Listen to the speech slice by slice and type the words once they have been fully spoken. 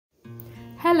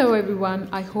Hello everyone,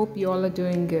 I hope you all are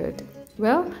doing good.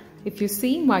 Well, if you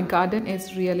see, my garden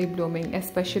is really blooming,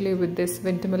 especially with this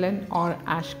winter melon or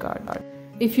ash gourd.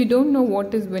 If you don't know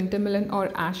what is winter melon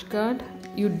or ash gourd,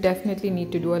 you definitely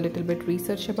need to do a little bit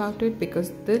research about it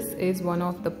because this is one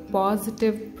of the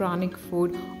positive pranic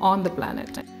food on the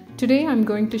planet. Today I'm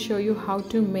going to show you how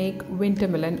to make winter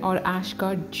melon or ash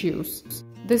gourd juice.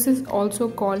 This is also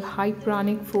called high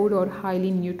pranic food or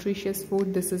highly nutritious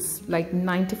food. This is like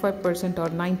 95% or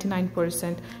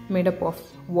 99% made up of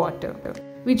water.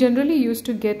 We generally used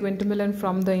to get winter melon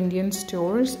from the Indian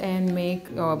stores and make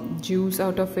juice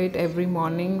out of it every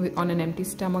morning on an empty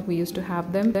stomach. We used to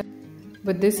have them.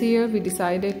 But this year we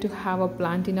decided to have a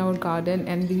plant in our garden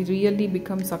and we really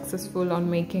become successful on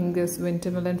making this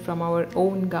winter melon from our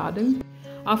own garden.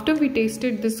 After we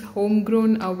tasted this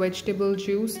homegrown vegetable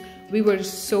juice, we were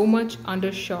so much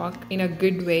under shock in a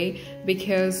good way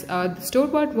because the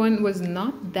store-bought one was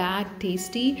not that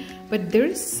tasty, but there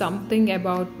is something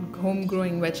about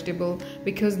home-growing vegetable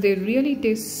because they really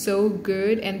taste so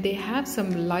good and they have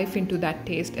some life into that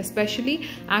taste. Especially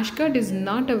ash gourd is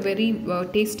not a very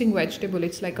tasting vegetable,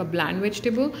 it's like a bland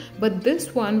vegetable, but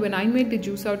this one, when I made the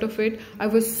juice out of it, I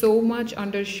was so much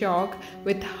under shock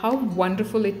with how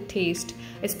wonderful it tastes,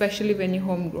 especially when you're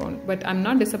homegrown. But I'm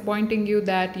not disappointing you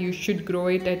that you should grow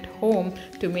it at home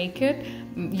to make it.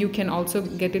 You can also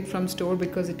get it from store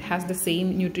because it has the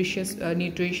same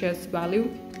nutritious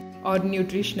value or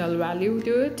nutritional value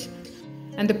to it.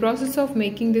 And the process of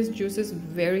making this juice is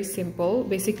very simple.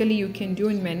 Basically you can do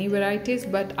in many varieties,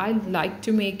 but I like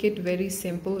to make it very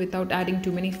simple without adding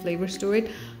too many flavors to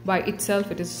it. By itself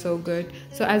it is so good.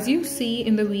 So as you see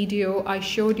in the video, I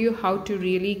showed you how to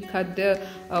really cut the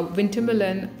winter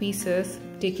melon pieces,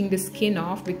 taking the skin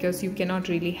off because you cannot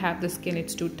really have the skin,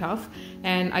 it's too tough.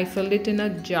 And I filled it in a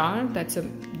jar, that's a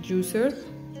juicer.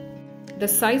 The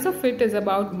size of it is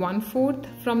about 1/4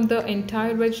 from the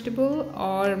entire vegetable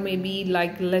or maybe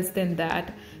like less than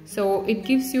that. So it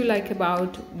gives you like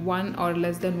about 1 or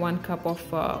less than 1 cup of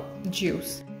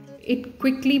juice. It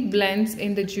quickly blends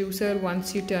in the juicer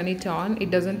once you turn it on.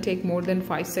 It doesn't take more than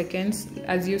 5 seconds.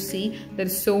 As you see,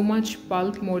 there's so much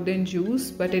pulp more than juice,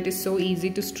 but it is so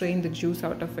easy to strain the juice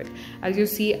out of it. As you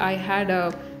see, I had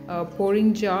a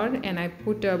pouring jar and I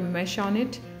put a mesh on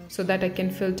it so that I can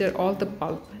filter all the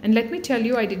pulp. And let me tell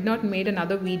you, I did not make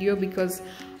another video because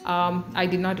I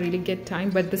did not really get time,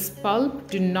 but this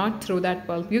pulp, do not throw that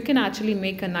pulp. You can actually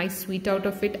make a nice sweet out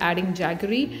of it adding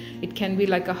jaggery. It can be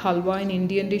like a halwa in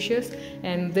Indian dishes.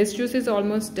 And this juice is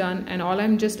almost done and all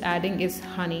I'm just adding is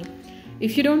honey.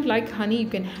 If you don't like honey, you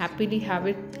can happily have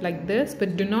it like this,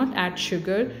 but do not add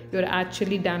sugar. You're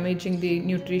actually damaging the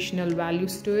nutritional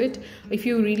values to it. If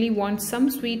you really want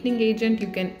some sweetening agent, you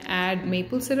can add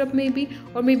maple syrup maybe,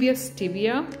 or maybe a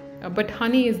stevia. But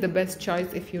honey is the best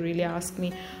choice if you really ask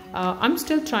me. I'm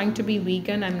still trying to be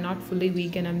vegan. I'm not fully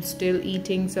vegan. I'm still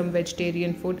eating some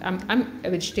vegetarian food. I'm a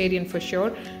vegetarian for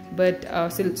sure, but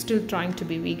still trying to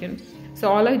be vegan. So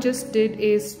all I just did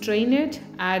is strain it,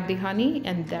 add the honey,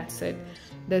 and that's it.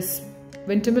 This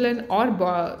winter melon or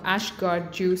ash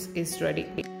gourd juice is ready.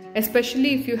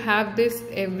 Especially if you have this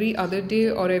every other day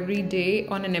or every day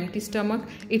on an empty stomach,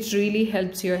 it really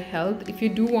helps your health. If you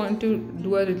do want to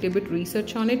do a little bit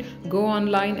research on it, go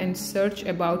online and search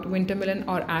about winter melon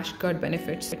or ash gourd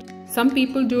benefits. Some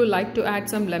people do like to add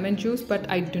some lemon juice, but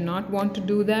I do not want to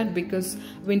do that because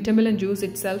winter melon juice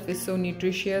itself is so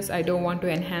nutritious. I don't want to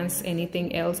enhance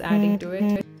anything else adding to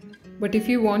it. But if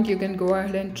you want, you can go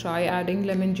ahead and try adding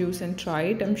lemon juice and try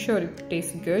it. I'm sure it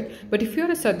tastes good. But if you're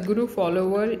a Sadhguru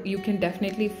follower, you can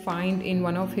definitely find in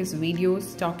one of his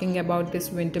videos talking about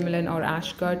this winter melon or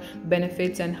ash gourd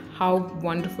benefits and how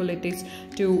wonderful it is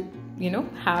to,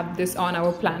 have this on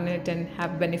our planet and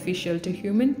have beneficial to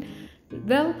human.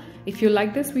 Well, if you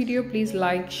like this video, please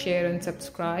like, share and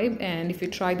subscribe. And if you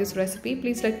try this recipe,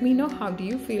 please let me know how do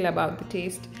you feel about the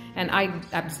taste. And I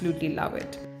absolutely love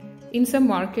it. In some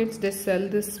markets, they sell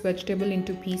this vegetable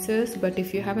into pieces, but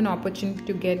if you have an opportunity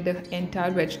to get the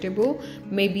entire vegetable,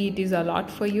 maybe it is a lot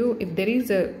for you. If there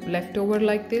is a leftover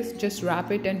like this, just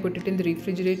wrap it and put it in the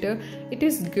refrigerator. It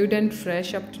is good and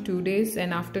fresh up to 2 days,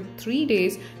 and after 3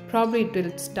 days, probably it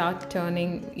will start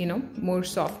turning, more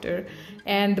softer.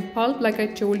 And the pulp, like I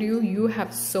told you, you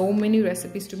have so many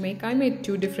recipes to make. I made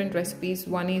 2 different recipes.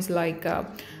 One is like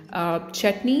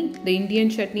chutney, the Indian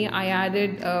chutney. I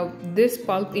added this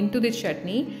pulp into the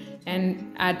chutney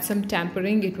and add some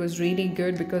tempering. It was really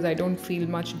good because I don't feel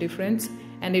much difference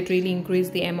and it really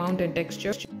increased the amount and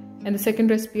texture. And the second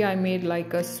recipe I made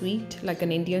like a sweet, like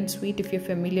an Indian sweet. If you're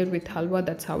familiar with halwa,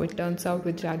 that's how it turns out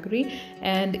with jaggery.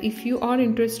 And if you are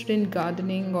interested in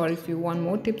gardening, or if you want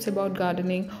more tips about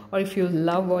gardening, or if you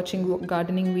love watching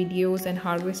gardening videos and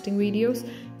harvesting videos,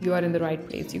 you are in the right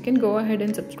place. You can go ahead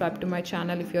and subscribe to my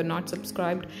channel if you're not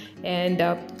subscribed. And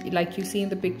like you see in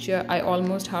the picture, I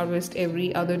almost harvest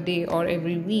every other day or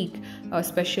every week,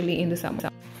 especially in the summer.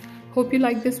 Hope you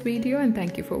like this video, and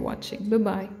thank you for watching. Bye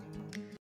bye.